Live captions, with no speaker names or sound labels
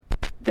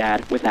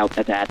Dad Without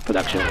a Dad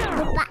production.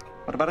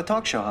 What about a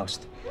talk show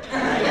host?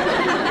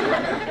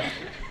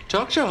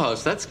 Talk show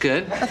host, that's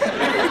good.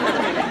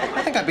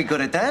 I think I'd be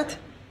good at that.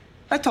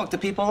 I talk to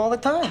people all the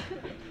time.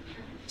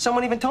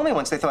 Someone even told me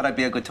once they thought I'd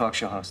be a good talk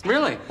show host.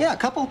 Really? Yeah, a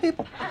couple of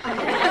people. How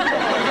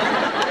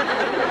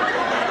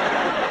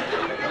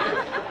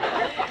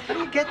do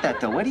you get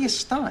that, though? Where do you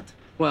start?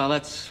 Well,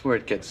 that's where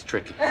it gets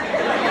tricky. You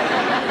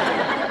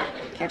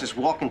can't just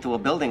walk into a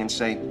building and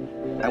say,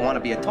 I want to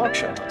be a talk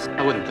show host.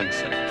 I wouldn't think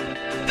so.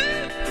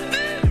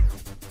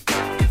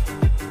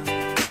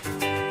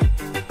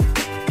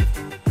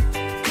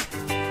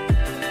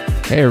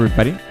 Hey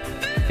everybody,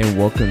 and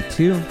welcome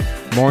to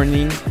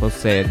Morning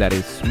Jose, that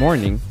is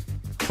Morning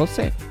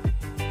Jose.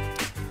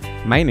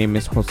 My name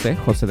is Jose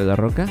de la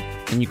Roca,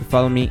 and you can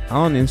follow me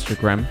on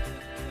Instagram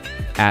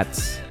at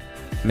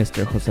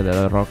Mr. Jose de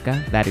la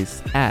Roca, that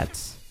is at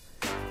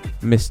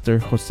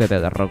Mr. Jose de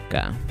la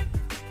Roca.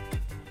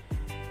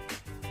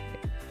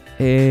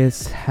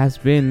 It has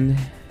been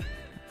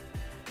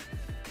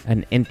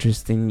an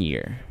interesting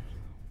year.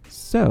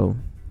 So,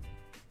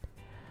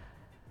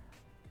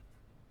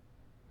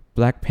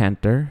 Black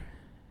Panther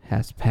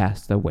has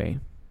passed away.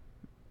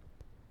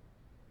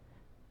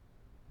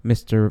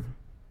 Mr.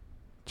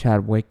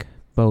 Chadwick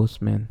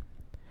Boseman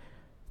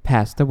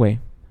passed away.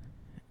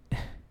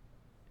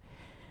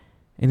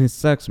 And it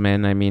sucks,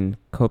 man. I mean,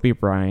 Kobe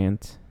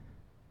Bryant,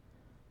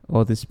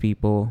 all these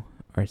people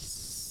are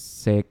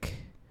sick.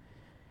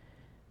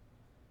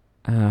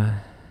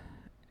 And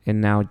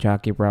now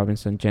Jackie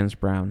Robinson, James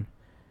Brown,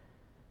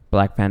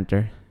 Black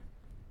Panther.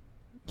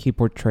 He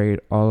portrayed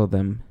all of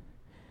them.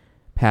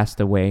 Passed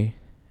away,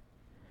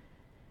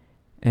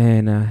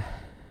 and I'm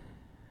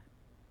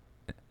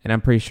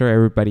pretty sure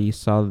everybody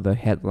saw the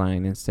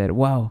headline and said,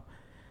 "Wow,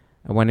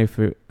 I wonder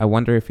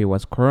if it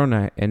was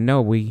Corona." And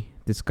no, we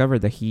discovered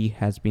that he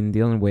has been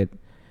dealing with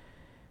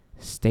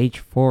stage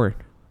 4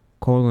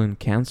 colon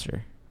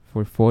cancer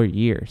for 4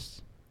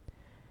 years,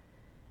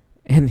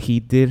 and he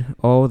did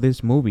all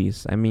these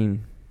movies. I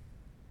mean,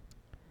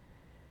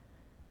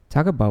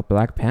 talk about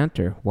Black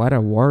Panther! What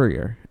a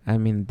warrior! I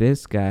mean,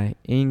 this guy,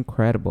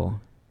 incredible.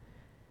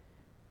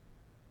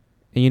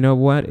 And you know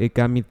what? It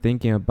got me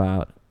thinking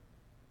about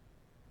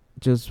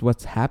just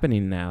what's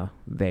happening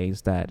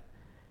nowadays, that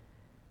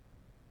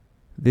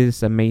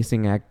this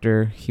amazing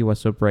actor, he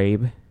was so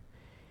brave.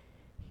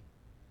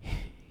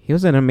 He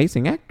was an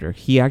amazing actor.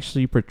 He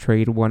actually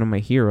portrayed one of my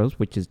heroes,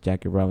 which is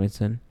Jackie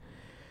Robinson.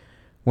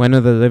 One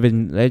of the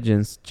living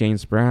legends,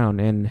 James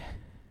Brown. And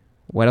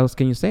what else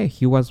can you say?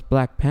 He was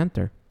Black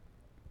Panther.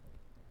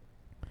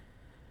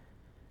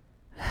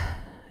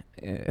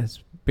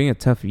 It's been a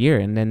tough year,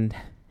 and then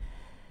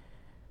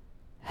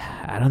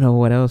I don't know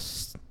what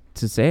else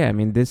to say. I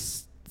mean,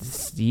 this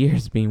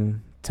year's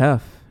been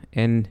tough,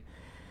 and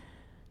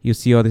you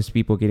see all these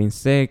people getting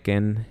sick,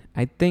 and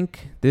I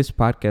think this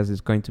podcast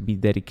is going to be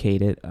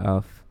dedicated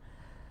of,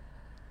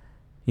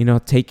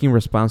 taking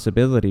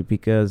responsibility,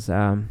 because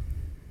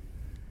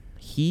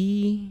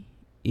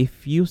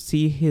if you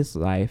see his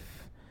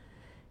life,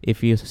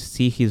 if you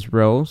see his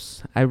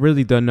roles, I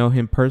really don't know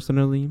him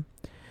personally.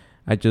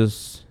 I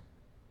just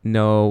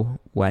know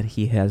what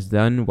he has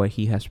done, what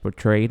he has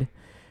portrayed,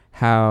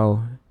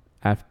 how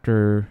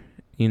after,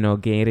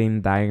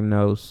 getting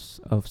diagnosed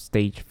of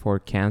stage 4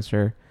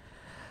 cancer,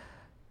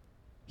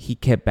 he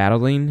kept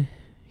battling.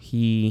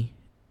 He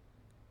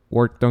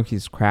worked on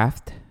his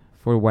craft.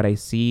 For what I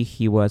see,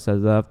 he was a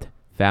loved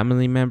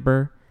family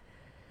member.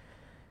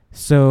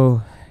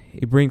 So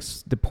it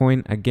brings the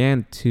point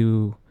again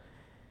to,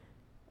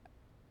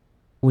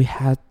 we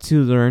had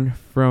to learn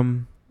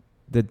from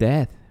the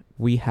death.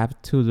 We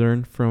have to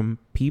learn from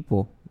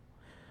people.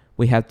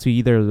 We have to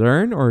either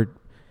learn or,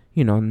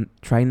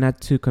 try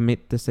not to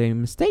commit the same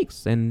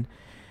mistakes, and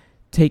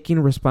taking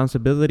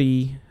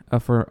responsibility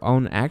of our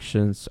own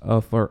actions,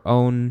 of our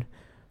own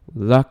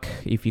luck,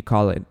 if you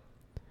call it.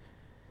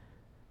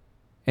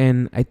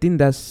 And I think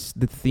that's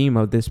the theme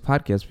of this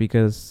podcast,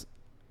 because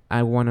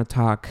I want to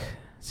talk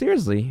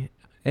seriously,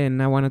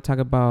 and I want to talk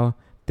about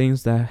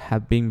things that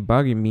have been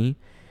bugging me.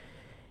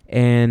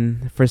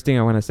 And the first thing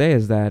I want to say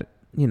is that,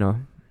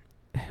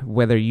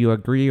 whether you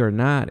agree or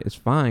not is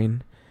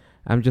fine.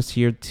 I'm just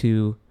here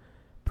to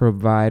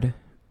provide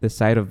the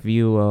side of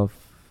view of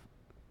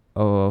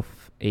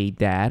a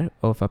dad,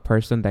 of a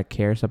person that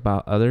cares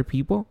about other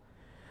people.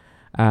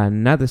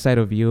 Not the side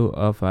of view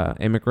of an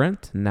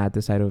immigrant, not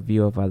the side of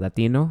view of a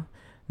Latino,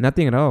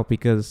 nothing at all,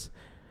 because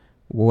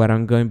what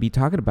I'm going to be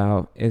talking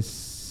about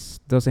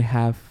doesn't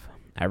have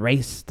a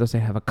race,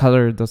 doesn't have a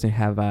color, doesn't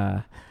have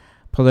a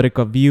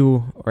political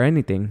view or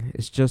anything.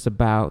 It's just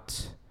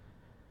about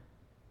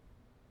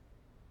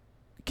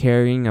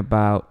caring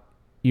about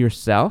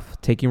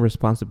yourself, taking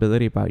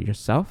responsibility about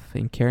yourself,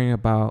 and caring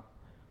about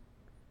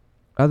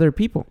other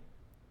people.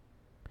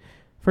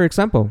 For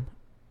example,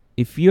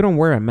 if you don't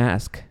wear a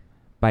mask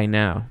by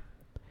now,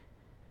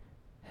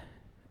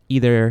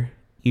 either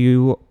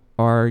you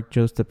are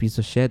just a piece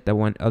of shit that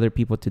want other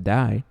people to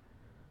die,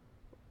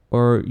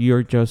 or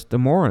you're just a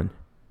moron.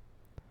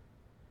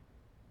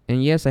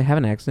 And yes, I have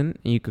an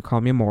accent, and you could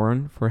call me a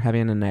moron for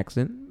having an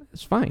accent.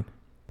 It's fine.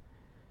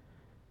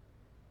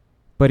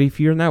 But if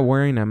you're not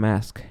wearing a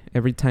mask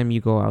every time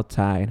you go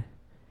outside,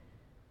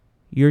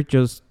 you're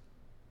just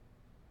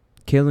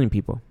killing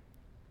people.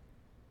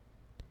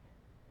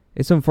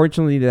 It's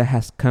unfortunately that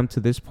has come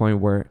to this point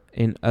where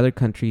in other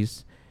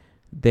countries,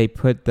 they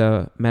put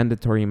the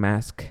mandatory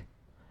mask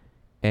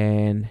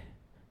and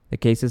the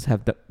cases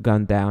have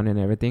gone down and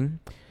everything.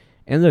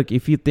 And look,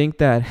 if you think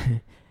that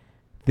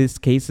these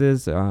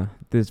cases,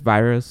 this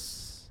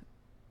virus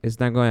is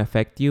not going to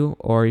affect you,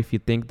 or if you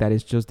think that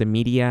it's just the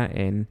media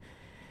and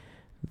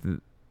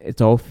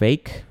it's all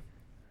fake,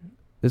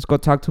 let's go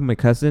talk to my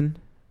cousin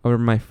or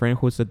my friend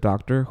who's a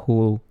doctor,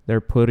 who they're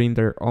putting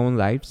their own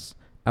lives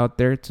out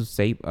there to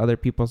save other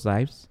people's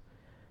lives.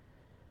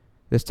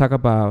 Let's talk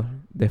about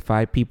the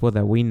 5 people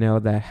that we know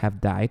that have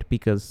died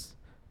because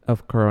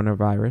of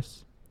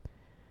coronavirus.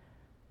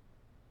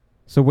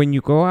 So when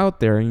you go out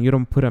there and you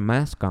don't put a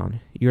mask on,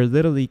 you're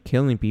literally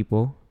killing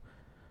people,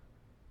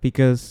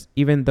 because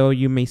even though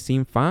you may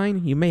seem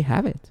fine, you may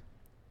have it.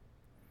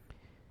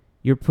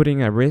 You're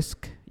putting at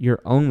risk your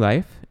own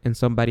life and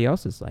somebody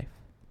else's life.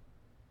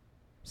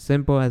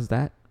 Simple as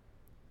that.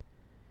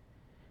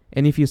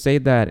 And if you say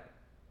that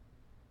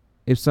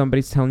if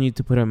somebody's telling you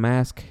to put a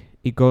mask,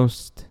 it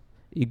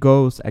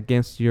goes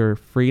against your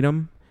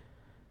freedom,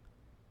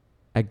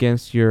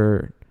 against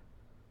your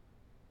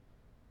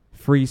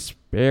free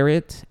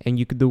spirit, and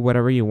you could do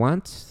whatever you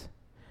want,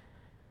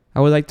 I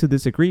would like to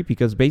disagree,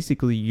 because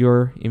basically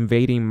you're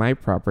invading my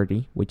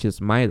property, which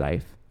is my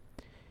life,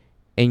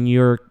 and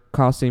you're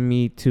causing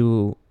me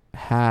to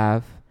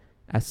have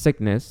a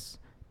sickness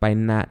by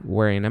not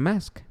wearing a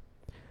mask.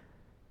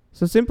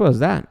 So simple as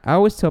that. I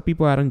always tell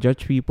people I don't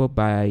judge people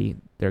by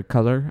their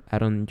color. I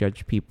don't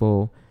judge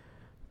people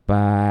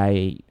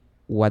by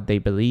what they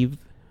believe.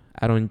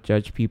 I don't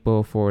judge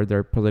people for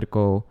their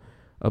political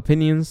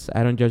opinions.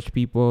 I don't judge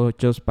people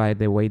just by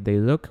the way they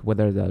look,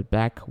 whether they're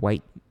black,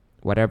 white,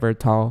 whatever,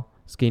 tall,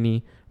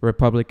 skinny,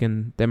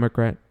 Republican,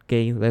 Democrat,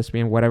 gay,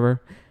 lesbian,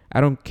 whatever. I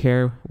don't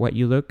care what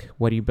you look,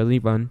 what you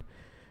believe on.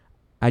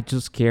 I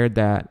just care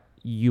that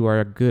you are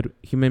a good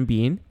human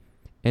being,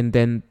 and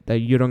then that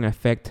you don't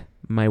affect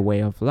my way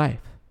of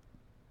life.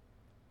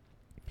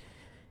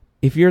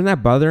 If you're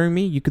not bothering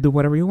me, you could do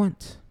whatever you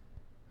want.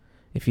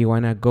 If you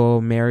want to go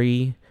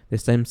marry the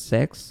same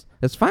sex,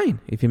 that's fine.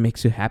 If it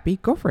makes you happy,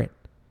 go for it.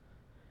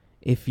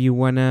 If you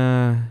want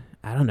to,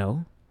 I don't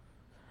know,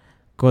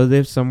 go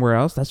live somewhere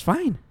else, that's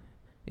fine.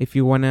 If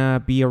you want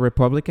to be a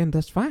Republican,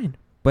 that's fine.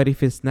 But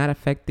if it's not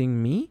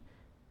affecting me,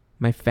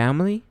 my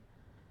family,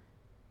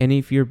 and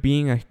if you're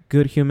being a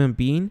good human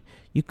being,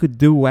 you could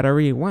do whatever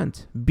you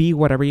want. Be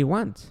whatever you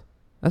want.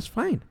 That's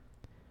fine.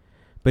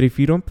 But if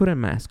you don't put a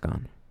mask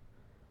on,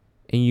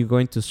 and you're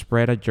going to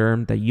spread a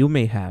germ that you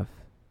may have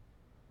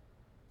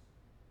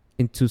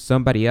into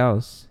somebody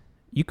else,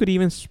 you could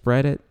even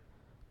spread it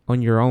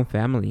on your own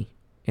family,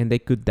 and they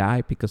could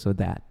die because of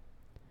that.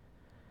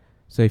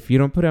 So if you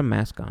don't put a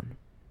mask on,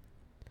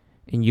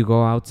 and you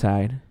go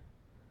outside,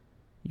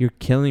 you're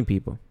killing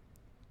people.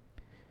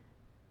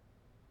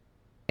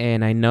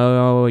 And I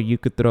know you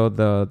could throw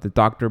the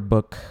doctor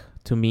book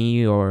to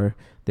me, or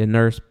the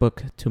nurse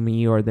book to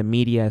me, or the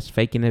media is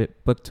faking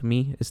it book to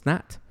me. It's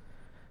not.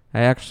 I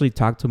actually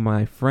talked to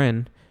my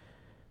friend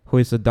who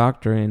is a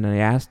doctor, and I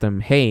asked him,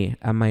 hey,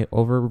 am I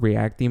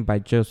overreacting by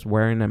just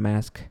wearing a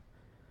mask,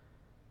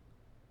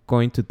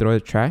 going to throw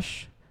the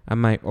trash?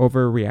 Am I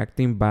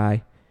overreacting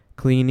by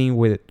cleaning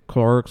with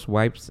Clorox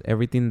wipes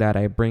everything that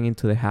I bring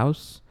into the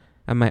house?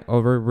 Am I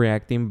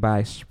overreacting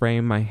by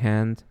spraying my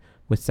hand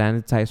with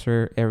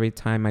sanitizer every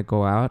time I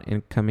go out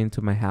and come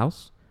into my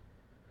house?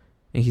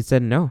 And he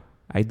said, no,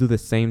 I do the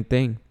same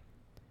thing.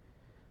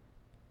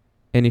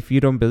 And if you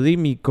don't believe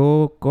me,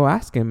 go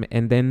ask him,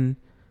 and then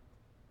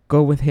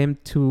go with him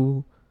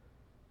to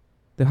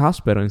the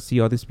hospital and see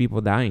all these people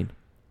dying.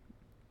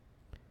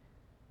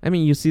 I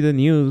mean, you see the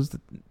news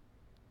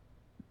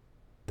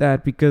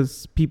that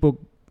because people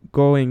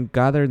go and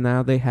gather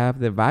now, they have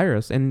the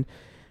virus. And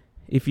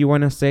if you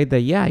want to say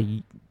that, yeah,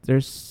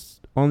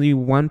 there's only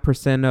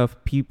 1%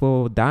 of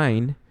people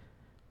dying,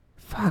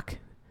 fuck,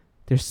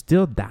 they're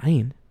still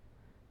dying.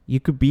 You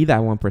could be that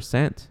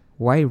 1%.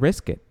 Why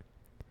risk it?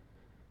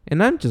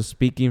 And I'm just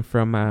speaking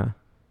from a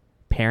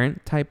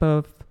parent type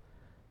of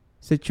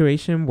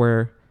situation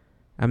where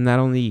I'm not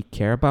only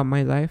care about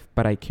my life,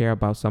 but I care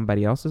about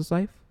somebody else's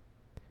life.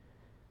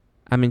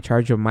 I'm in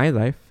charge of my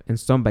life and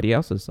somebody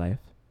else's life.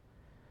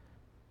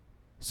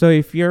 So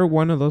if you're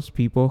one of those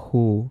people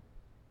who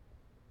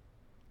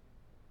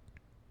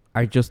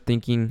are just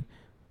thinking,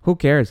 who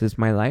cares? It's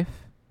my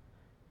life.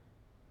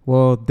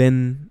 Well,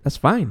 then that's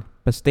fine,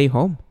 but stay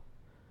home,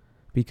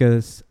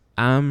 because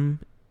I'm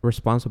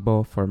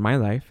responsible for my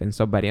life and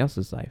somebody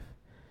else's life.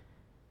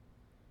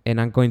 And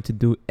I'm going to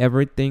do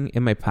everything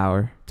in my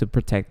power to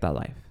protect that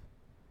life.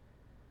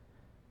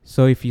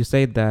 So if you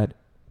say that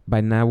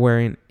by not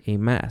wearing a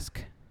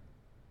mask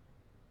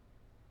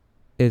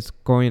is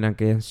going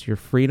against your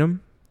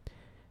freedom,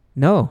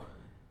 no,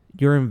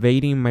 you're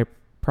invading my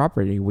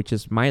property, which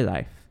is my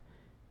life,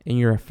 and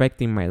you're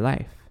affecting my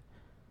life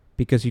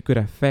because you could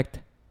affect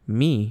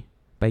me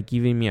by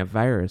giving me a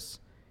virus,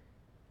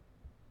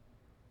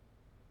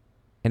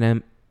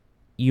 and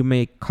you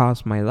may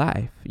cause my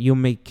life. You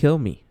may kill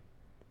me.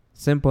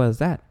 Simple as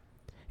that.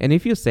 And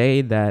if you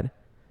say that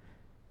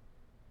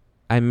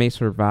I may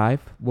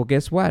survive, well,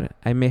 guess what?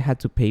 I may have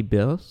to pay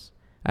bills.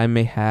 I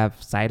may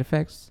have side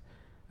effects.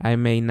 I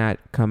may not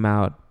come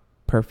out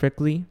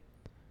perfectly.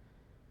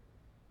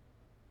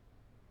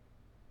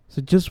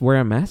 So just wear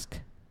a mask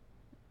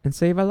and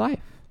save a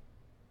life.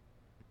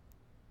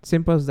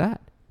 Simple as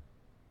that.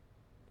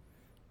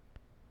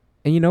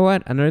 And you know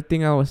what? Another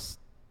thing I was,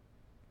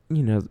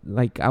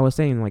 like I was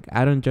saying, like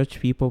I don't judge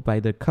people by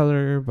their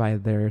color, by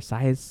their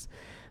size,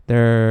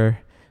 their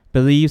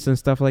beliefs and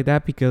stuff like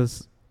that,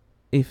 because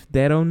if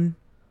they don't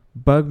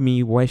bug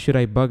me, why should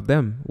I bug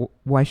them?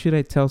 Why should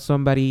I tell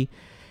somebody,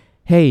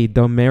 hey,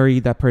 don't marry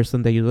that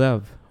person that you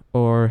love?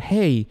 Or,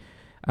 hey,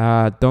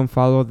 don't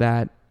follow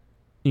that,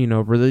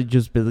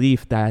 religious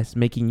belief that's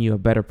making you a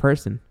better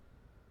person.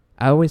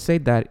 I always say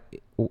that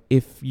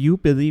if you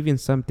believe in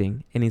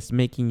something and it's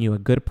making you a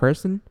good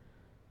person,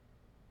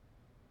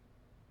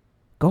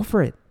 go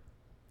for it.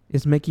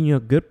 It's making you a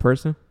good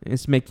person.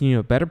 It's making you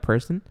a better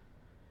person.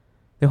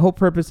 The whole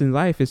purpose in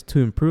life is to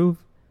improve,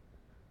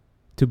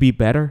 to be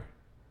better.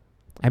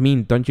 I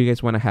mean, don't you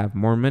guys want to have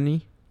more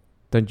money?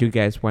 Don't you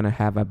guys want to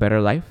have a better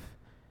life?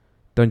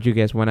 Don't you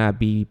guys want to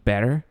be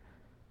better?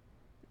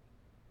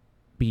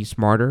 Be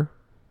smarter?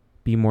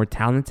 Be more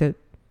talented?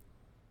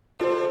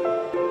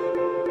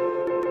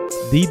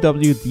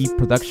 DWD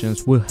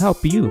Productions will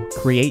help you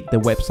create the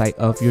website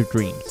of your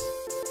dreams.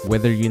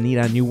 Whether you need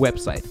a new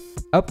website,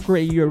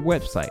 upgrade your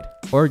website,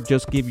 or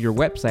just give your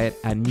website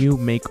a new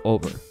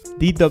makeover,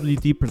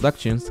 DWD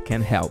Productions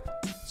can help.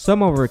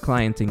 Some of our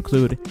clients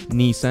include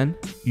Nissan,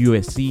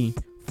 USC,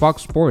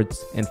 Fox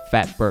Sports, and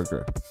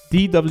Fatburger.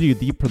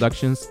 DWD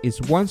Productions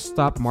is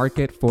one-stop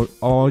market for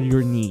all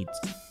your needs.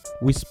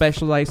 We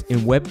specialize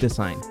in web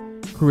design,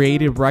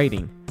 creative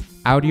writing,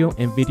 audio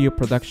and video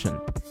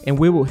production, and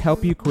we will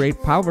help you create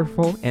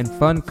powerful and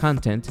fun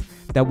content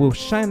that will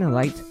shine a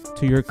light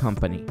to your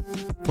company.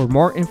 For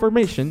more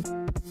information,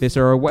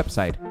 visit our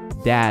website,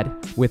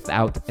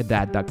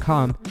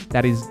 dadwithoutadad.com.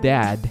 That is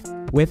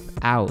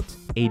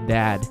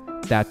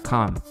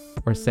dadwithoutadad.com,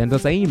 or send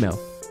us an email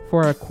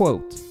for a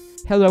quote.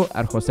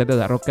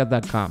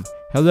 hello@josedelarroca.com.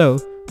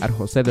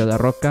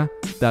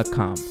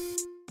 hello@josedelarroca.com.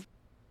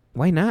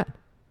 Why not?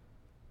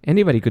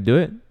 Anybody could do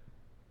it.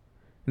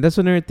 And that's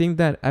another thing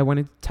that I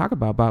wanted to talk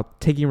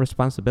about taking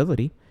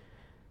responsibility.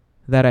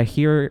 That I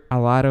hear a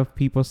lot of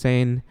people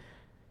saying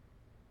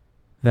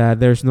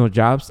that there's no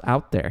jobs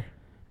out there.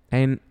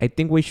 And I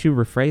think we should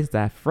rephrase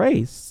that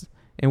phrase.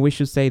 And we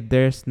should say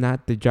there's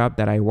not the job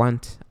that I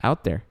want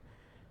out there.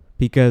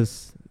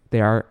 Because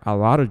there are a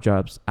lot of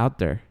jobs out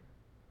there.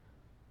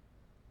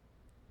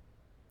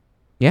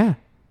 Yeah.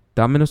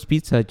 Domino's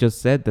Pizza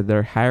just said that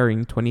they're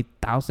hiring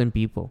 20,000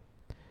 people.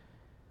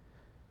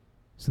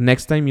 So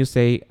next time you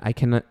say, I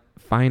cannot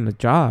find a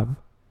job,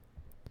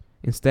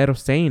 instead of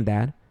saying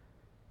that,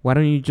 why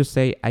don't you just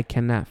say, I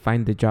cannot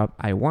find the job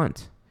I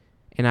want?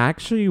 And I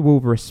actually will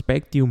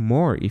respect you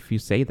more if you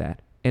say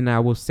that. And I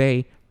will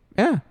say,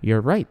 yeah, you're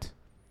right.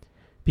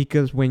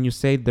 Because when you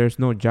say there's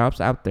no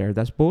jobs out there,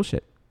 that's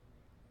bullshit.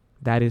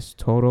 That is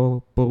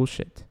total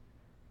bullshit.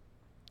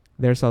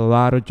 There's a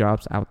lot of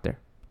jobs out there.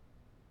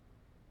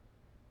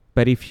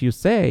 But if you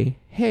say,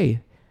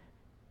 hey,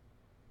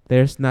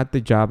 there's not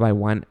the job I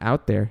want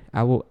out there,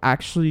 I will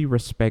actually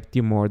respect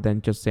you more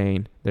than just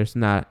saying there's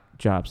not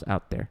jobs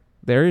out there.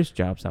 There is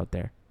jobs out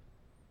there.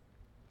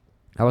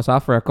 I was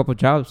offered a couple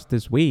jobs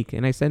this week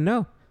and I said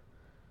no,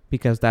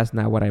 because that's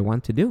not what I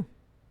want to do.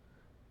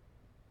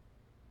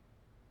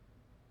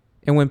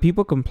 And when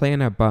people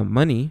complain about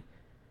money,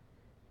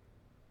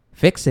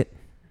 fix it.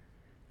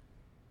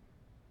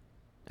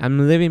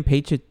 I'm living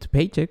paycheck to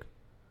paycheck,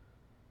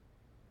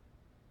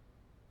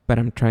 but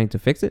I'm trying to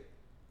fix it.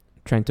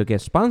 I'm trying to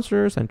get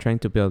sponsors. I'm trying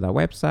to build a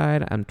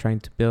website. I'm trying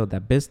to build a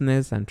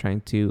business. I'm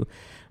trying to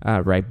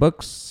write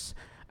books.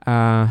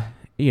 I'm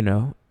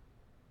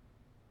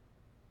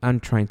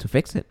trying to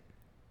fix it.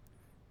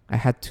 I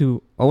had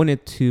to own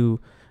it.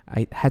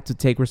 I had to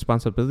take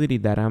responsibility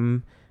that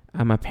I'm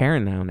a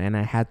parent now, and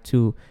I had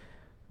to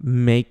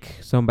make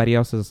somebody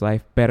else's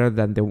life better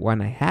than the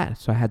one I had.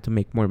 So I had to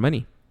make more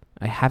money.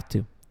 I have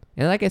to.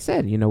 And like I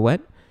said, you know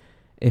what?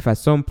 If at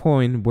some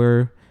point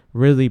we're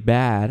really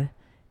bad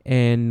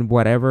and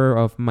whatever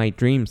of my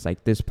dreams,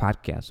 like this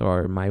podcast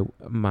or my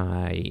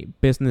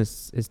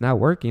business is not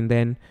working,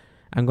 then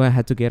I'm going to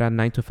have to get a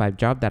 9-to-5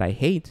 job that I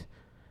hate,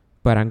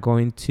 but I'm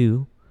going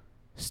to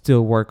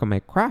still work on my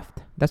craft.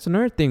 That's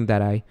another thing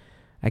that I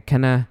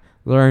kind of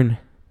learned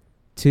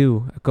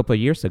too a couple of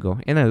years ago,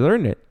 and I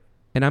learned it.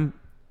 And I'm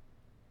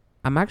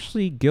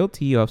actually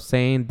guilty of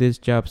saying this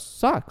job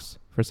sucks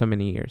for so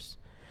many years,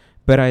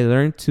 but I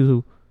learned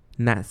to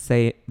not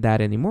say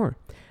that anymore.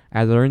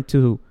 I learned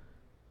to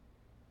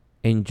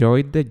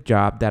enjoy the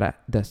job that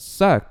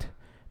sucked,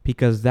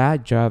 because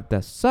that job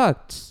that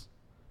sucked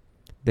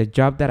the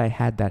job that I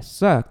had that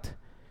sucked,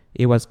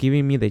 it was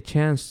giving me the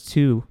chance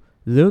to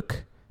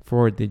look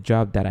for the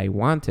job that I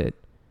wanted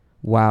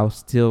while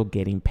still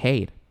getting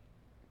paid.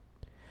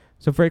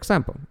 So for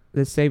example,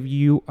 let's say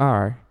you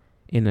are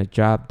in a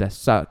job that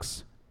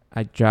sucks,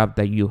 a job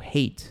that you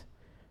hate.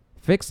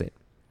 Fix it.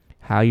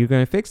 How are you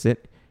going to fix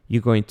it?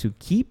 You're going to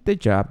keep the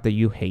job that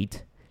you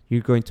hate.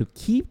 You're going to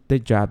keep the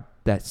job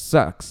that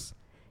sucks.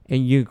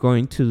 And you're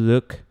going to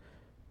look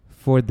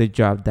for the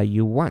job that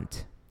you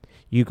want.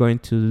 You're going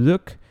to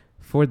look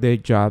for the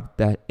job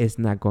that is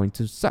not going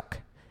to suck.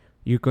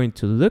 You're going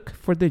to look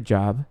for the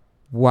job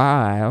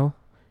while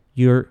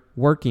you're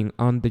working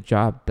on the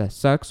job that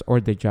sucks or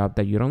the job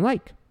that you don't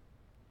like.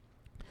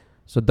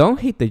 So don't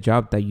hate the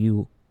job that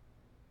you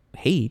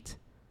hate.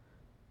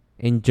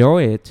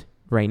 Enjoy it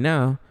right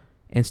now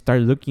and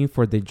start looking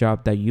for the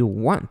job that you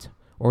want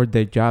or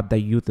the job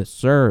that you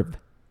deserve.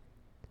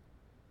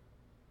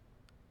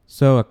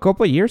 So a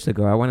couple of years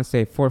ago, I want to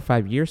say 4 or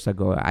 5 years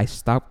ago, I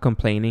stopped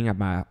complaining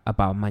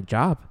about my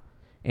job.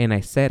 And I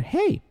said,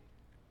 hey,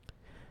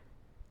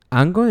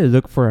 I'm going to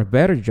look for a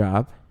better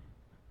job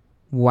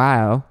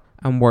while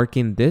I'm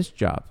working this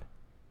job.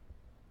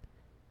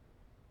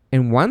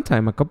 And one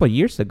time, a couple of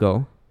years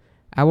ago,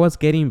 I was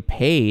getting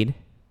paid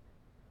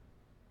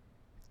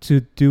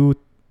to do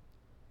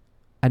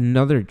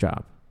another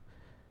job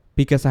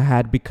because I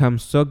had become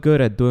so good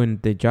at doing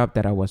the job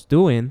that I was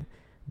doing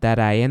that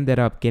I ended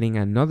up getting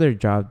another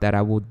job that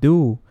I would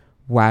do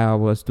while I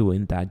was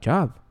doing that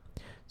job.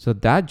 So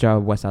that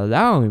job was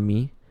allowing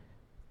me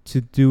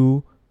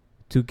to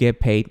get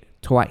paid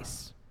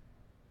twice.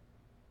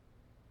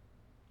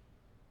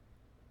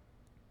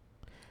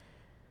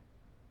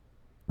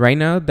 Right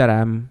now that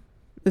I'm,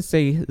 let's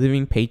say,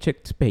 living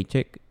paycheck to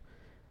paycheck,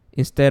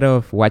 instead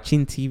of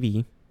watching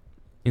TV,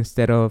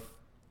 instead of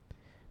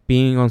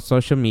being on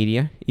social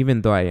media,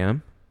 even though I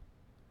am,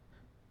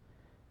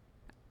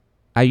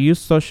 I use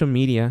social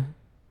media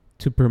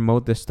to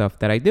promote the stuff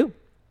that I do.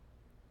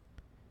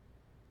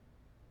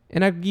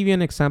 And I'll give you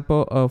an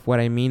example of what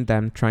I mean that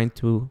I'm trying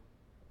to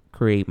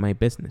create my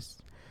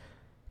business.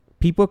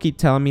 People keep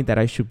telling me that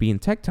I should be in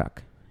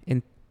TikTok,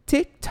 and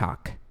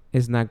TikTok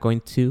is not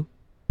going to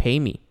pay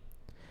me.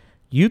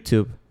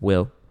 YouTube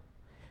will.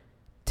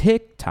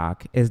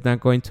 TikTok is not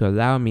going to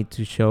allow me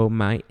to show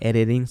my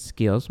editing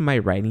skills, my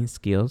writing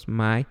skills,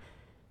 my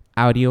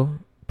audio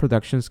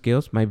production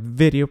skills, my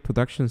video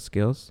production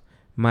skills,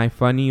 my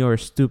funny or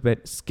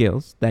stupid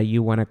skills that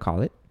you want to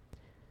call it.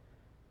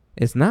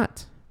 It's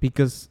not,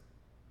 because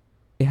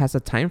it has a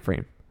time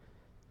frame.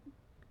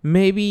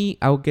 Maybe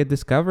I'll get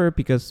discovered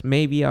because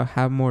maybe I'll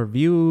have more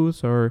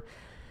views, or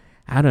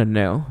I don't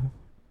know.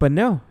 But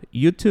no,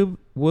 YouTube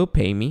will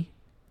pay me.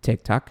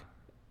 TikTok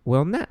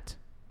will not.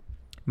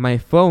 My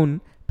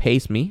phone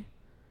pays me.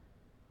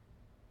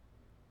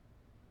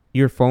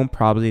 Your phone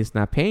probably is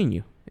not paying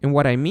you. And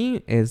what I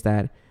mean is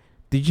that,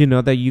 did you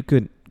know that you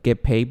could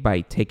get paid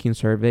by taking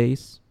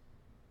surveys,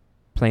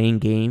 playing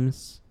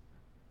games,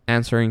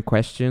 answering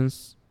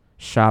questions,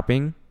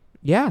 shopping?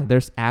 Yeah,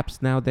 there's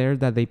apps now there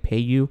that they pay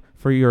you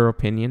for your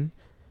opinion,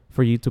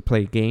 for you to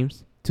play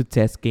games, to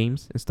test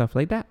games and stuff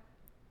like that.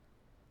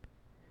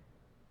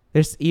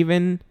 There's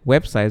even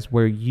websites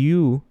where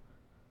you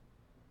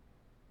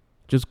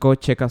just go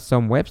check out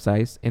some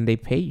websites and they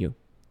pay you.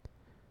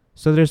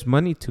 So there's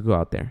money to go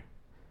out there.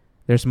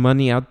 There's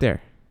money out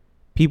there.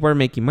 People are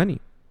making money.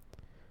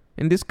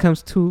 And this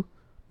comes to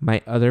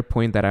my other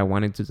point that I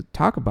wanted to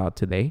talk about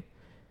today,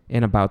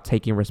 and about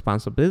taking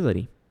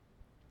responsibility.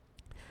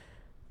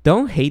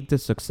 Don't hate the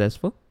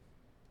successful.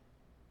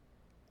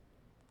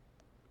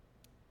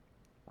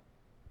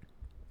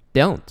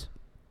 Don't.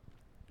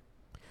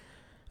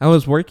 I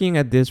was working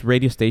at this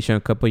radio station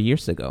a couple of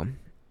years ago,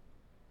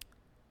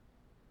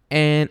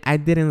 and I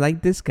didn't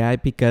like this guy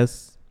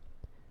because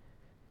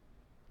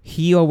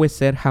he always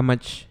said how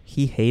much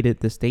he hated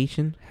the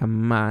station, how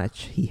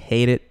much he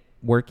hated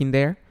working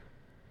there,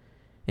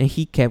 and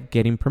he kept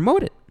getting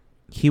promoted.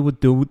 He would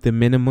do the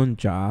minimum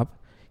job,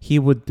 he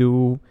would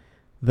do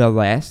the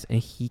less, and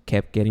he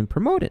kept getting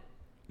promoted.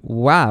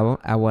 While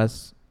I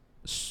was,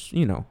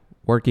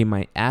 working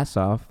my ass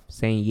off,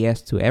 saying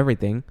yes to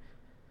everything,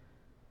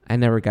 I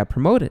never got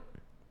promoted.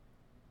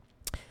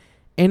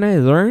 And I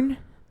learned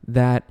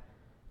that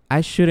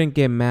I shouldn't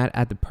get mad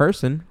at the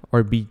person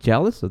or be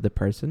jealous of the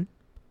person.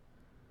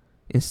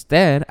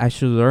 Instead, I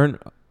should learn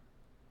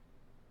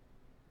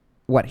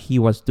what he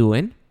was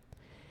doing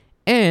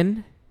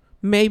and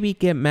maybe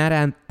get mad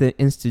at the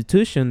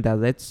institution that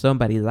lets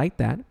somebody like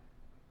that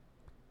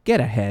get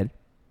ahead.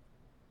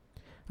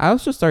 I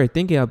also started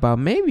thinking about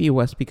maybe it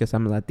was because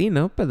I'm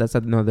Latino, but that's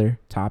another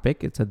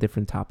topic. It's a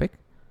different topic.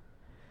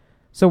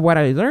 So what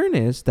I learned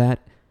is that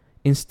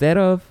instead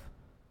of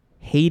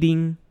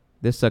hating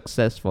the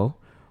successful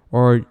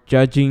or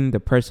judging the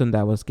person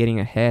that was getting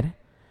ahead,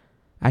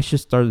 I should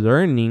start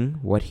learning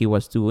what he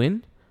was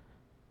doing,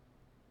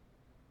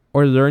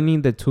 or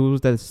learning the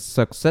tools that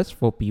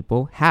successful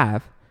people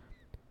have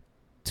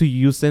to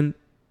use them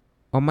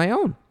on my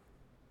own.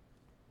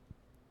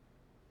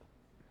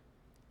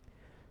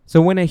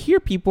 So when I hear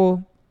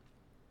people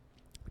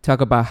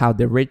talk about how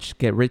the rich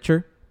get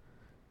richer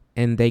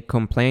and they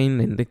complain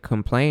and they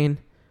complain.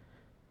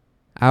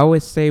 I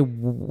always say,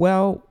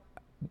 well,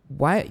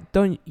 why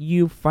don't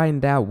you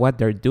find out what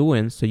they're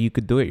doing so you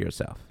could do it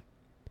yourself?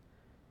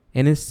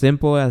 And it's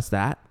simple as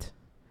that.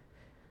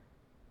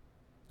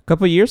 A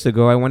couple of years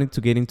ago, I wanted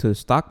to get into the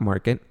stock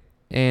market,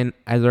 and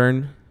I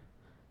learned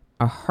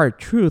a hard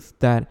truth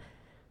that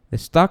the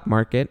stock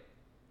market,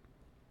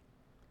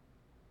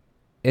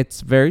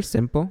 it's very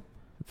simple,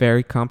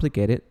 very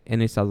complicated,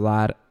 and it's a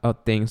lot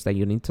of things that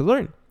you need to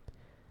learn.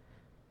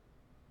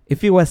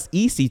 If it was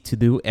easy to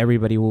do,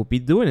 everybody will be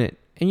doing it.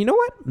 And you know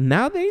what?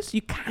 Nowadays,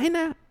 you kind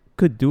of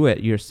could do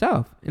it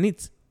yourself, and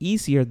it's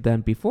easier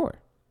than before.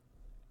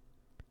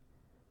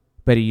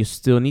 But you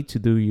still need to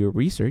do your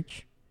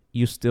research.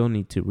 You still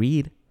need to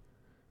read.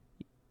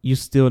 You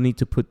still need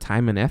to put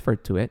time and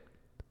effort to it.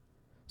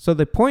 So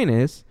the point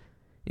is,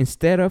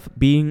 instead of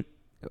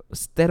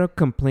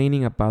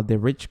complaining about the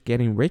rich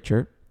getting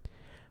richer,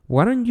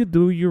 why don't you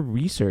do your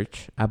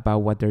research about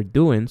what they're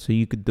doing so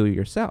you could do it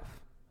yourself?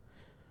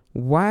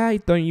 Why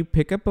don't you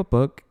pick up a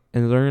book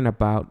and learn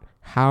about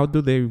how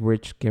do the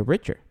rich get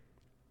richer?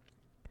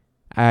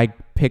 I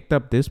picked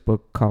up this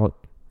book called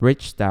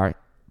Rich Dad,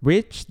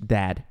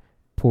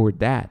 Poor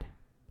Dad.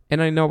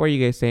 And I know what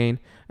you guys saying,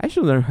 I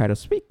should learn how to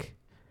speak.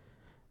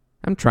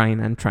 I'm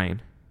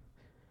trying.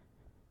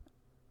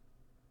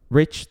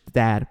 Rich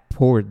Dad,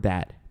 Poor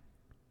Dad.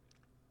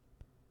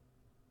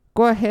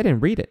 Go ahead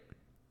and read it.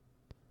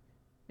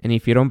 And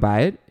if you don't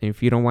buy it,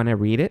 if you don't want to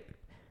read it,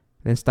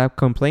 then stop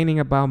complaining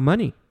about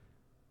money.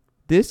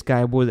 This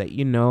guy will let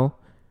you know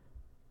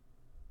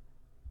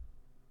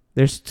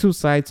there's two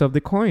sides of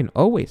the coin,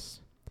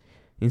 always.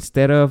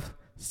 Instead of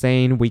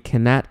saying we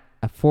cannot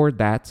afford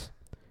that,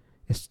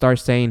 start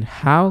saying,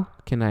 how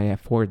can I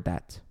afford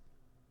that?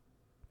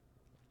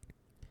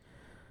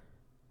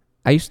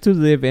 I used to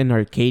live in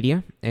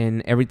Arcadia,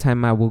 and every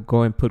time I would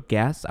go and put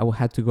gas, I would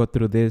have to go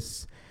through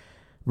this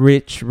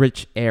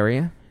rich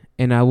area,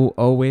 and I will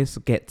always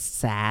get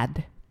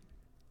sad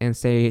and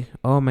say,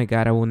 oh my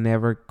God, I will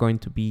never going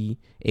to be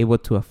able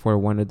to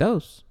afford one of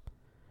those.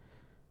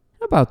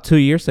 About 2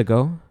 years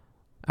ago,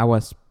 I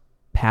was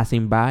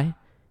passing by,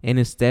 and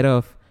instead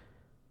of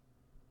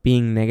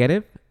being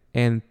negative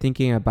and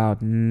thinking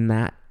about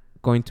not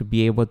going to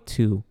be able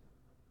to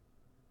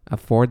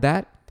afford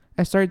that,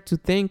 I started to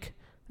think,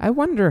 I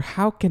wonder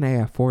how can I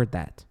afford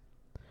that?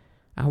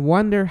 I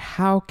wonder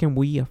how can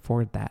we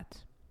afford that?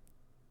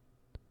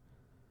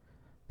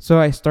 So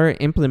I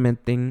started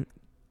implementing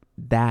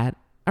that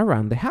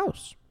around the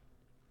house.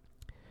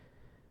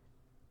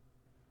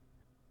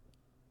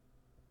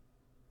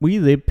 We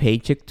live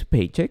paycheck to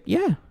paycheck.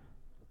 Yeah.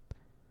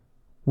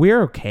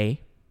 We're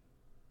okay.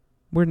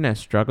 We're not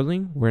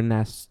struggling. We're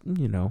not,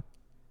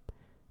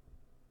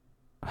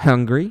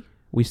 hungry.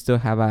 We still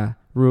have a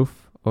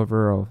roof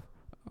over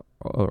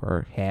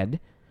our head.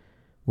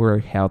 We're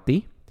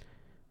healthy.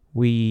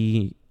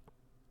 We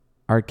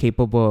are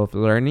capable of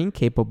learning,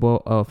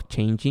 capable of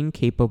changing,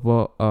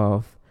 capable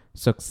of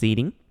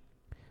succeeding.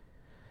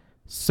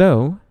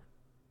 So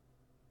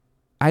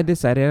I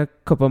decided a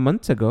couple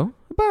months ago,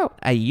 about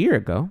a year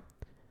ago,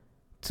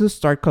 to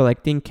start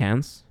collecting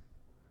cans,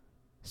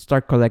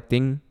 start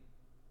collecting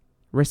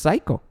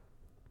recycle.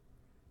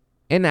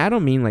 And I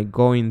don't mean like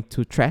going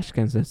to trash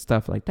cans and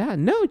stuff like that.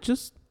 No,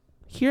 just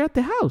here at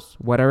the house,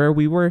 whatever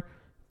we were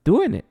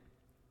doing it.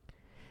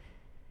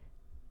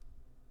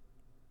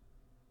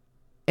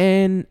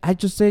 And I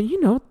just said,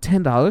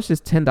 $10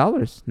 is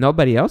 $10.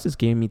 Nobody else is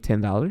giving me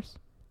 $10.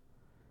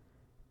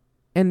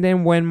 And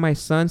then when my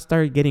son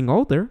started getting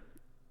older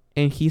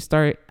and he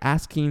started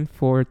asking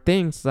for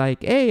things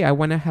like, hey, I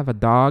want to have a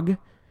dog,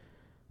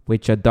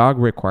 which a dog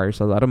requires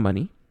a lot of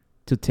money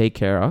to take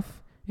care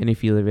of. And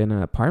if you live in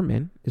an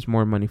apartment, it's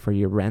more money for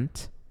your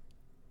rent.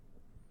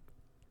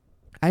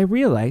 I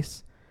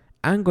realized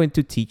I'm going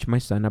to teach my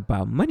son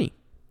about money.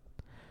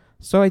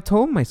 So I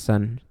told my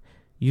son,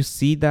 you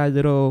see that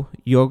little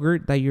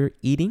yogurt that you're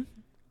eating?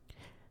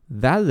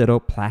 That little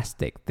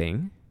plastic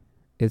thing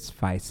is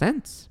 5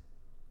 cents.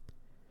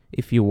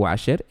 If you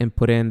wash it and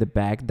put it in the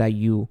bag that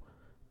you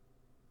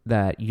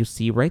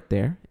see right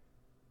there,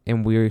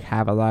 and we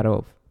have a lot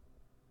of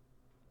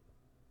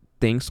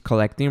things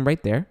collecting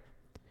right there,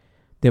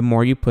 the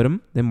more you put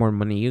them, the more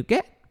money you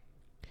get.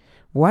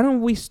 Why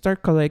don't we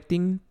start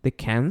collecting the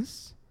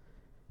cans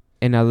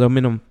and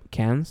aluminum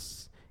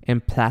cans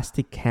and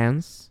plastic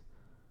cans?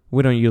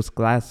 We don't use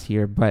glass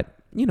here, but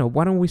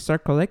why don't we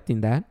start collecting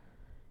that?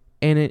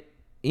 And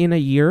in a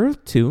year or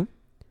two,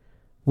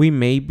 we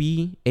may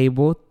be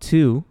able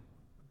to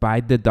buy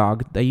the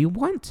dog that you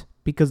want,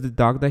 because the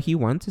dog that he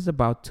wants is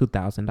about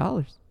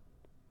 $2,000.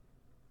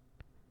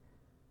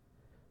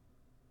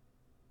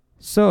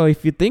 So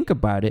if you think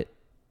about it,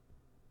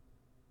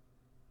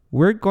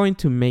 we're going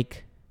to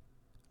make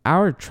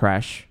our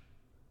trash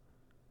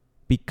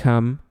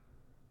become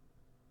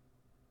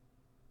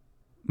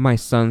my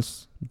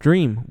son's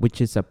dream,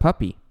 which is a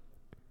puppy,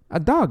 a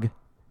dog.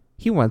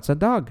 He wants a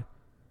dog.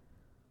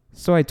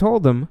 So I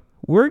told him,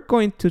 we're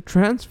going to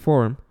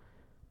transform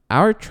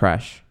our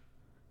trash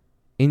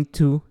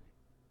into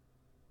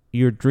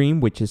your dream,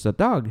 which is a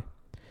dog.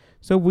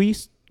 So we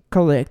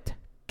collect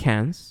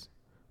cans,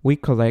 we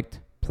collect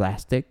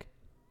plastic,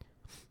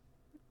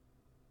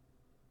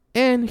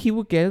 and he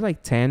would get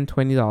like $10,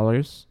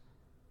 $20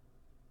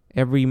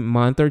 every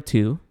month or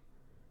two.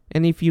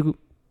 And if you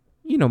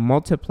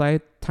multiply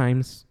it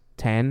times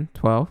 10,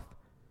 12,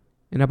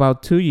 in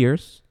about 2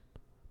 years,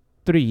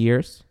 3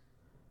 years,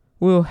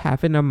 we'll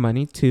have enough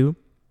money to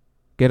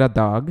get a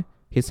dog,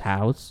 his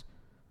house,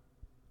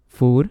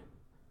 food,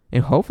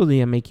 and hopefully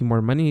I'm making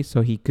more money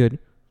so he could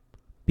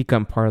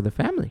become part of the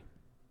family.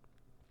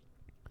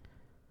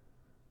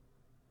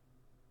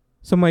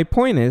 So my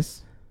point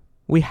is,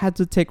 we had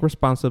to take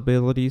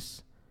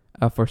responsibilities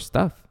for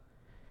stuff.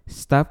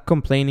 Stop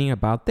complaining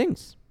about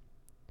things.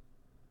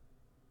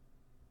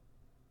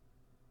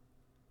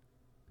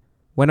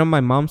 One of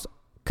my mom's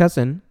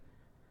cousin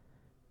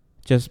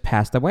just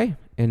passed away.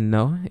 And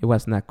no, it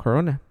was not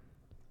Corona.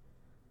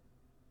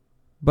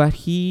 But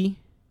he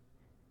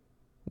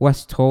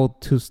was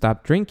told to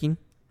stop drinking.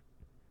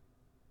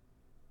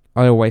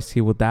 Otherwise,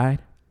 he would die.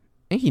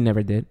 And he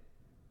never did.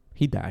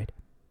 He died.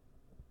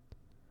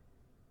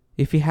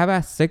 If you have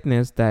a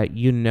sickness that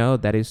you know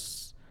that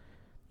is,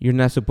 you're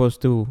not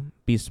supposed to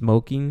be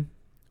smoking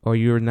or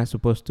you're not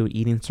supposed to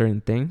eating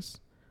certain things,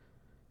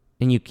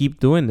 and you keep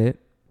doing it,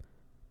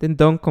 then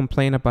don't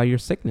complain about your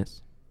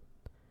sickness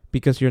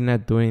because you're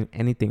not doing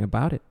anything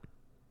about it.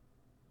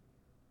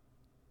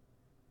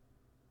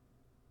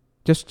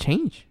 Just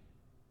change.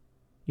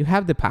 You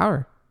have the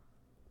power.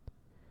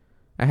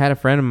 I had a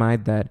friend of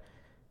mine that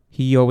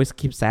he always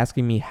keeps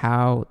asking me,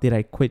 how did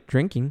I quit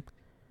drinking?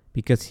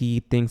 Because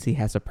he thinks he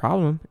has a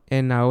problem.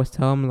 And I always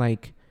tell him,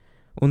 like,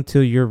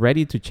 until you're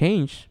ready to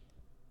change,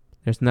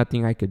 there's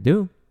nothing I could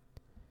do.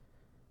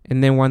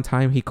 And then one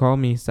time he called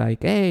me. He's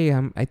like, hey,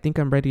 I think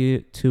I'm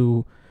ready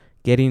to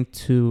get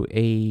into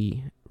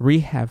a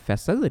rehab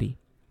facility.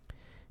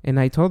 And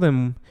I told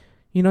him,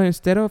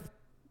 instead of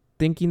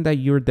thinking that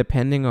you're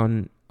depending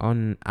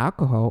on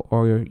alcohol,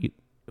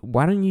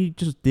 why don't you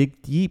just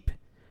dig deep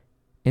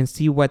and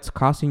see what's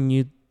causing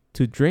you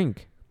to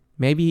drink?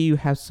 Maybe you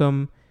have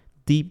some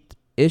deep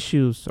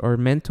issues or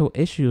mental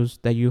issues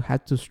that you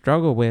had to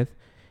struggle with,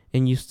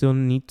 and you still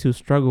need to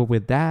struggle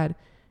with that.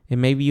 And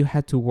maybe you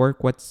had to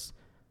work what's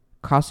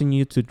causing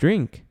you to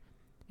drink.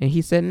 And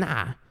he said,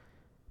 nah,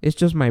 it's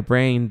just my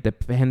brain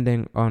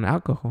depending on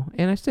alcohol.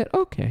 And I said,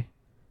 okay.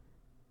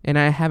 And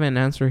I haven't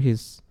answered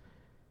his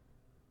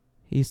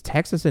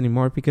texts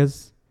anymore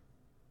because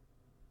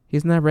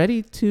he's not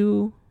ready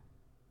to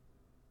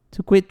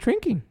quit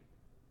drinking.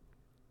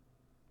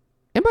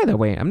 And by the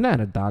way, I'm not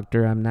a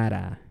doctor. I'm not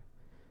a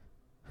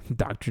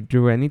Dr.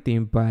 Drew or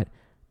anything, but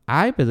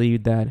I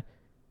believe that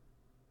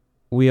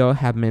we all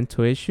have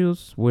mental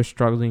issues. We're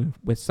struggling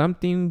with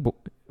something,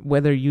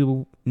 whether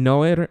you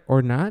know it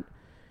or not.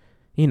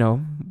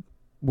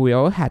 We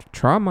all had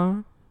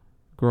trauma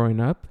growing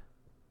up.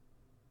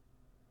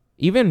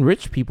 Even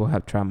rich people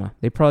have trauma.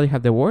 They probably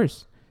have the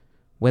worst.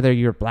 Whether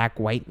you're black,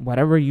 white,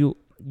 whatever, you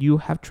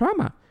have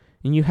trauma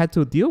and you had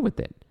to deal with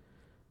it.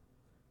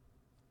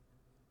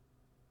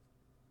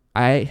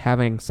 I have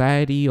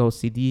anxiety,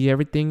 OCD,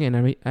 everything, and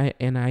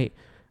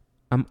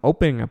I'm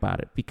open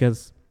about it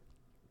because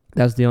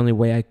that's the only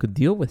way I could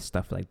deal with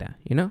stuff like that,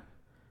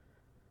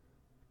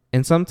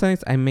 And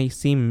sometimes I may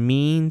seem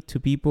mean to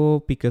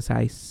people because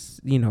I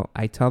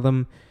tell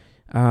them,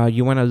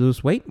 you want to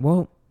lose weight?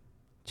 Well,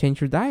 change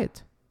your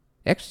diet,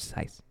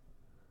 exercise.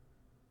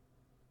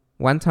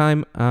 One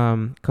time,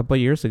 a couple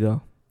of years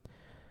ago,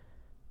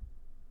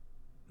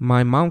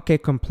 my mom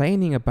kept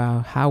complaining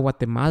about how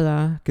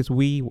Guatemala, because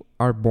we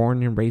are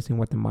born and raised in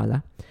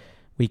Guatemala.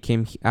 I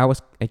came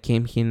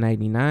here in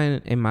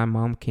 99, and my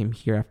mom came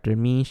here after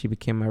me. She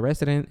became my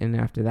resident, and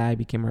after that, I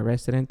became a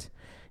resident.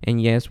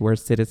 And yes, we're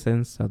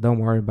citizens, so don't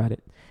worry about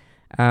it.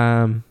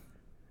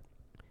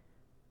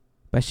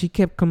 But she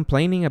kept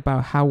complaining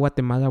about how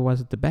Guatemala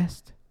was the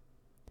best.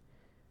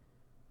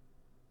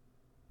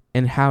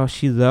 And how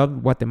she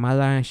loved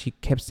Guatemala, and she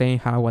kept saying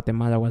how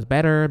Guatemala was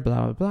better,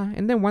 blah, blah, blah.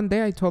 And then one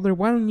day I told her,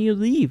 why don't you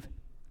leave?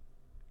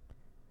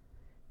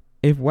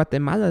 If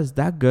Guatemala is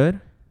that good,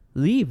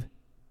 leave.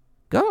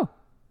 Go.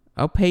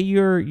 I'll pay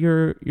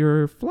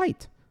your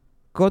flight.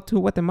 Go to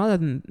Guatemala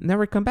and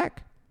never come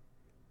back.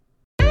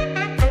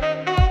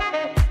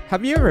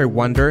 Have you ever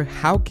wondered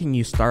how can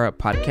you start a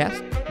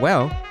podcast?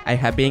 Well, I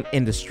have been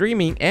in the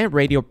streaming and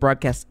radio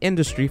broadcast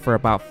industry for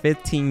about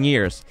 15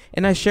 years,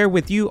 and I share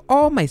with you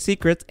all my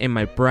secrets in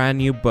my brand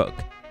new book.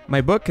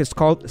 My book is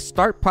called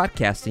Start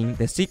Podcasting,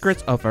 The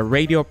Secrets of a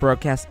Radio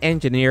Broadcast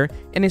Engineer,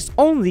 and it's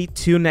only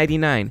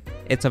 $2.99.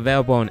 It's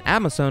available on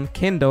Amazon,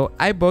 Kindle,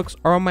 iBooks,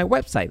 or on my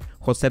website,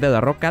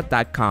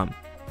 josedelarroca.com.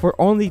 For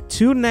only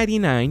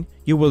 $2.99,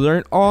 you will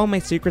learn all my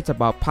secrets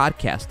about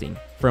podcasting,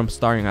 from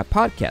starting a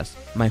podcast,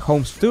 my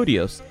home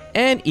studios,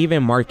 and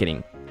even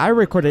marketing. I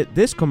recorded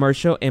this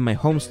commercial in my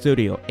home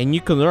studio, and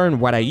you can learn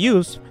what I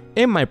use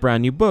in my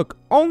brand new book,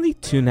 only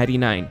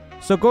 $2.99.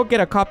 So go get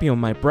a copy of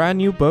my brand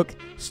new book,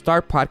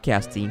 Start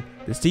Podcasting,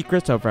 The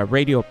Secrets of a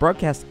Radio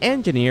Broadcast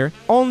Engineer,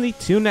 only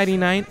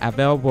 $2.99,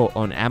 available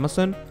on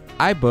Amazon,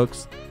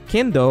 iBooks,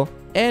 Kindle,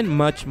 and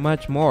much,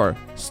 much more.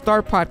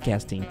 Start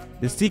podcasting.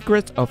 The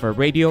Secrets of a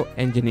Radio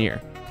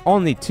Engineer,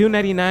 only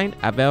 $2.99,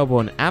 available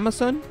on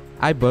Amazon,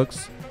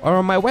 iBooks, or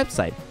on my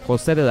website,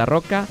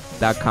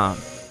 josedelarroca.com.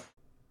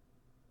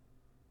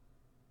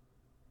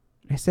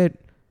 I said,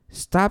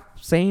 stop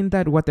saying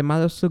that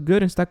Guatemala's so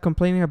good and stop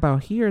complaining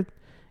about here.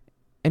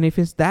 And if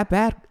it's that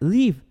bad,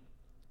 leave.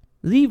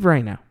 Leave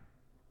right now.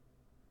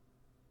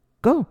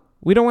 Go.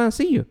 We don't want to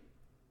see you.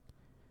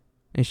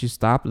 And she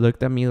stopped,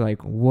 looked at me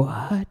like,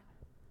 what?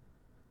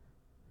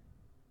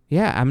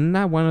 Yeah, I'm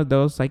not one of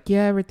those like,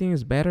 yeah, everything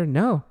is better.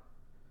 No.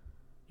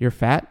 You're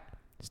fat.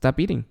 Stop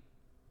eating.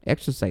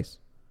 Exercise.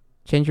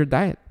 Change your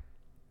diet.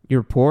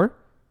 You're poor.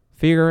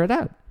 Figure it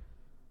out.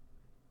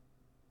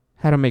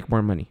 How to make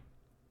more money.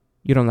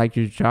 You don't like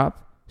your job?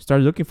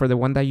 Start looking for the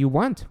one that you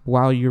want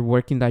while you're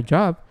working that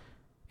job.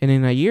 And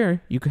in a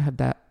year, you could have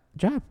that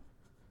job.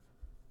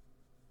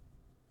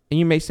 And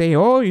you may say,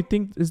 oh, you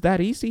think it's that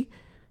easy?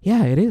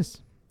 Yeah, it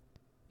is.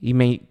 It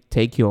may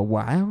take you a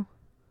while.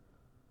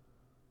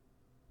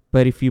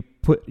 But if you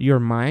put your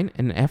mind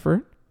and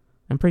effort,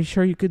 I'm pretty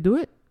sure you could do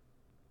it.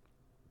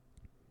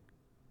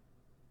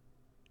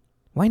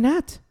 Why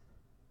not?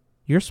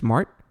 You're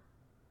smart.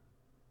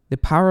 The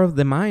power of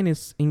the mind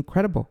is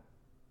incredible.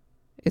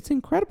 It's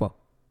incredible.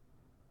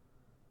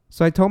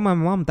 So I told my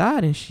mom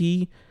that,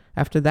 and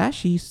after that,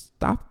 she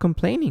stopped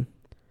complaining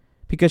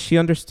because she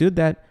understood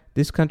that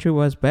this country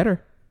was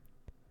better.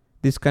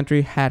 This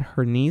country had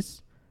her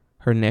niece,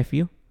 her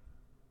nephew,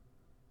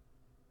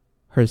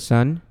 her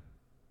son.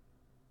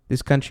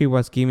 This country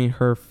was giving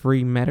her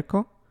free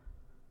medical.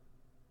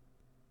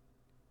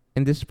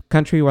 And this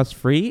country was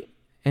free,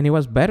 and it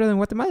was better than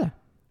Guatemala.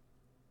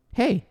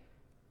 Hey,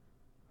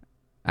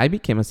 I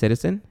became a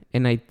citizen,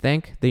 and I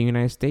thank the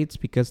United States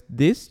because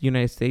this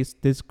United States,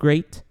 this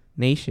great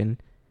nation,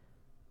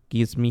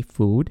 gives me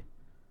food,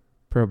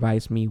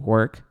 provides me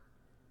work,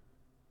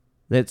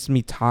 lets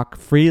me talk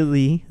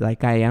freely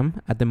like I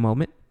am at the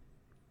moment.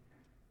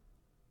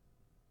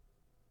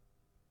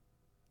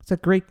 It's a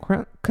great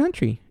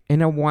country,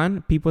 and I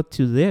want people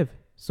to live,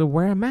 so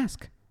wear a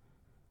mask.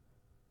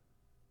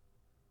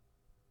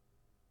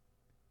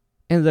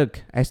 And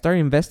look, I started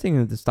investing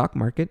in the stock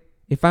market.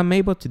 If I'm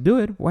able to do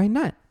it, why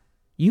not?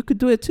 You could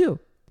do it too.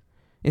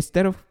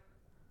 Instead of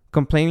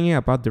complaining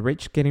about the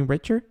rich getting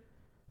richer,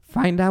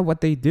 find out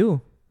what they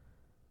do.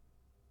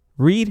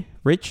 Read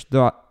Rich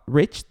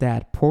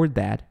Dad, Poor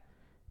Dad,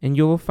 and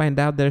you will find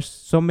out there's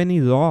so many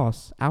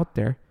laws out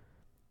there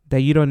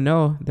that you don't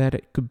know that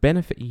it could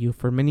benefit you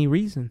for many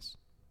reasons.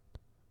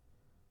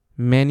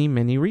 Many,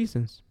 many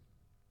reasons.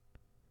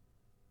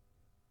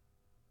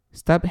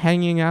 Stop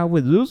hanging out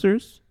with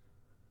losers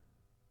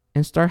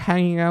and start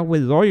hanging out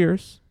with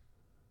lawyers,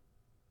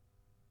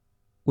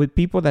 with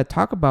people that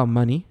talk about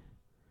money,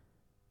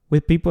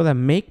 with people that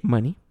make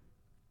money.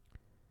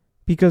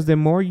 Because the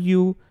more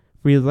you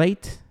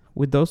relate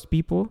with those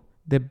people,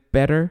 the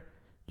better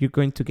you're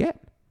going to get.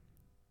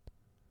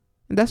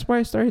 And that's what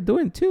I started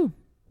doing too.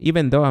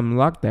 Even though I'm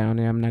locked down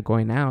and I'm not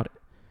going out.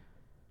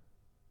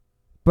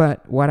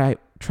 But what I'm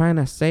trying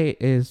to say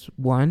is,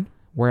 1,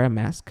 wear a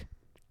mask.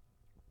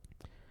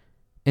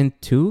 And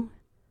 2,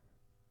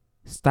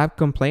 stop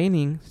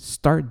complaining,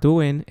 start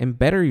doing, and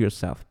better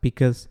yourself.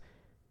 Because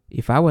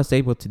if I was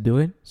able to do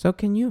it, so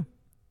can you.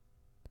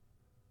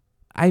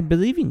 I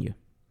believe in you.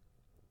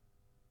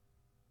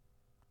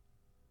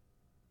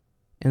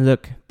 And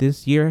look,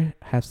 this year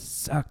has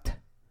sucked.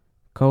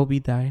 Kobe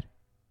died.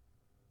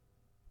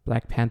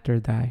 Black Panther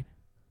died.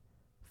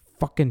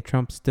 Fucking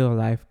Trump's still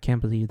alive.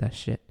 Can't believe that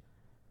shit.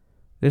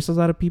 There's a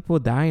lot of people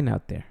dying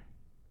out there.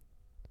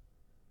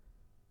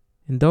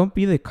 And don't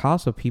be the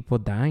cause of people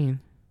dying.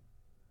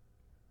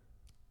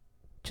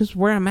 Just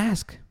wear a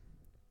mask.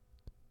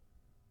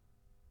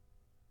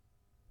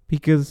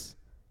 Because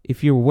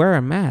if you wear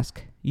a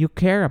mask, you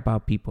care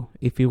about people.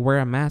 If you wear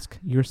a mask,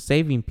 you're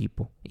saving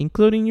people,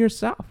 including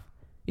yourself,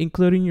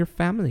 including your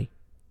family.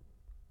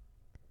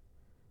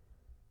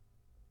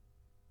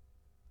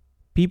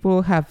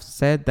 People have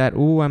said that,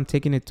 I'm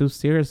taking it too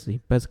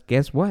seriously. But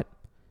guess what?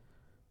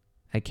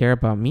 I care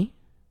about me.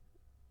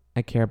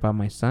 I care about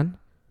my son.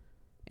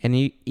 And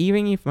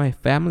even if my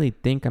family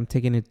think I'm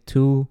taking it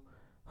too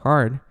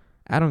hard,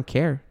 I don't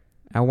care.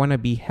 I want to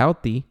be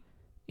healthy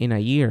in a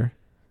year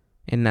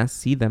and not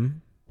see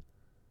them.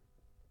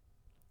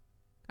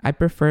 I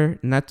prefer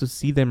not to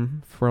see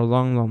them for a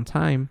long, long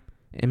time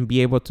and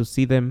be able to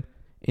see them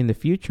in the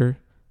future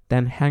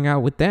than hang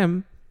out with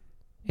them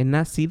and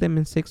not see them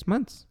in 6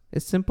 months.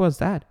 As simple as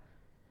that.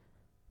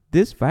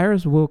 This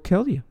virus will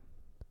kill you.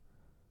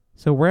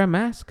 So wear a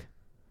mask.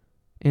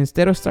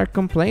 Instead of start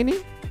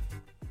complaining,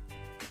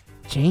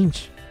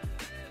 change.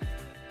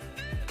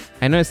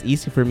 I know it's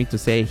easy for me to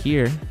say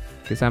here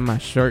because I'm a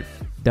short,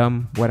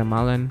 dumb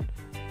Guatemalan,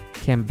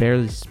 can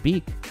barely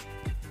speak.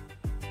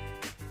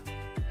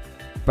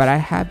 But I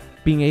have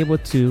been able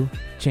to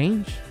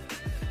change,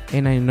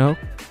 and I know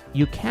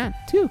you can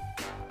too.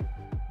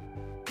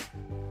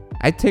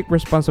 I take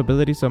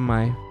responsibilities of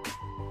my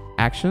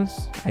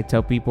actions. I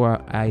tell people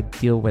I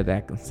deal with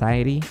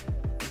anxiety.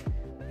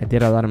 I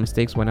did a lot of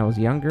mistakes when I was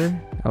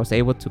younger. I was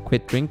able to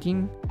quit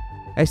drinking.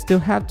 I still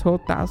have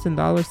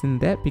 $12,000 in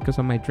debt because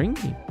of my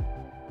drinking.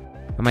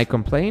 Am I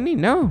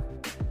complaining? No.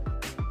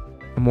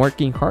 I'm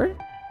working hard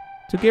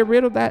to get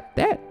rid of that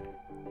debt.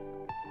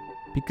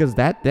 Because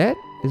that debt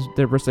is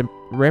the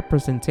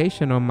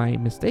representation of my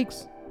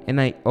mistakes.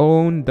 And I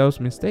own those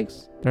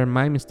mistakes. They're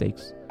my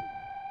mistakes.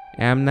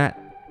 And I'm not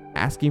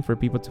asking for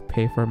people to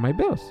pay for my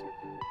bills.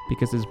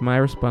 Because it's my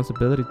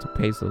responsibility to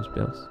pay those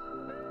bills.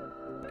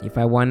 If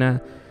I want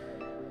to,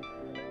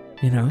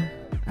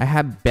 I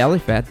have belly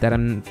fat that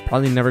I'm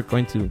probably never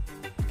going to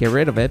get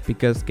rid of it.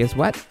 Because guess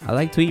what? I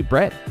like to eat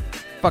bread.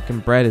 Fucking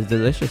bread is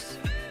delicious.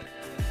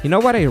 You know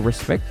what I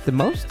respect the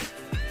most?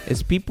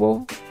 Is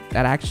people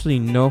that actually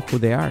know who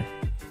they are.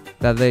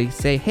 That they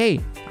say, hey,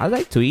 I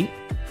like to eat,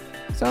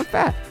 so I'm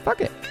fat.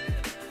 Fuck it.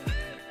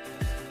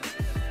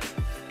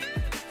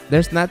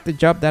 There's not the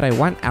job that I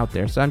want out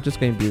there, so I'm just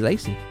going to be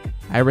lazy.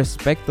 I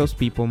respect those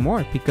people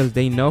more because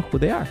they know who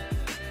they are.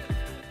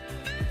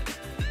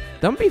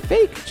 Don't be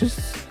fake.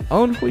 Just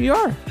own who you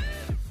are.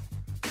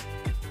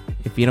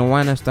 If you don't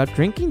want to stop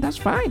drinking, that's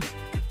fine.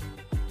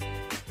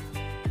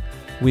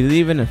 We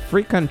live in a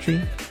free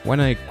country, one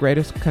of the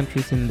greatest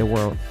countries in the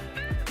world.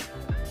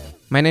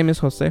 My name is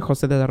Jose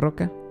de la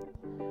Roca.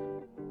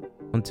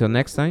 Until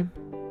next time,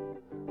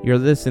 you're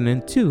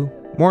listening to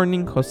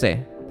Morning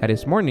Jose. That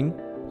is Morning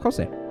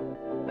Jose.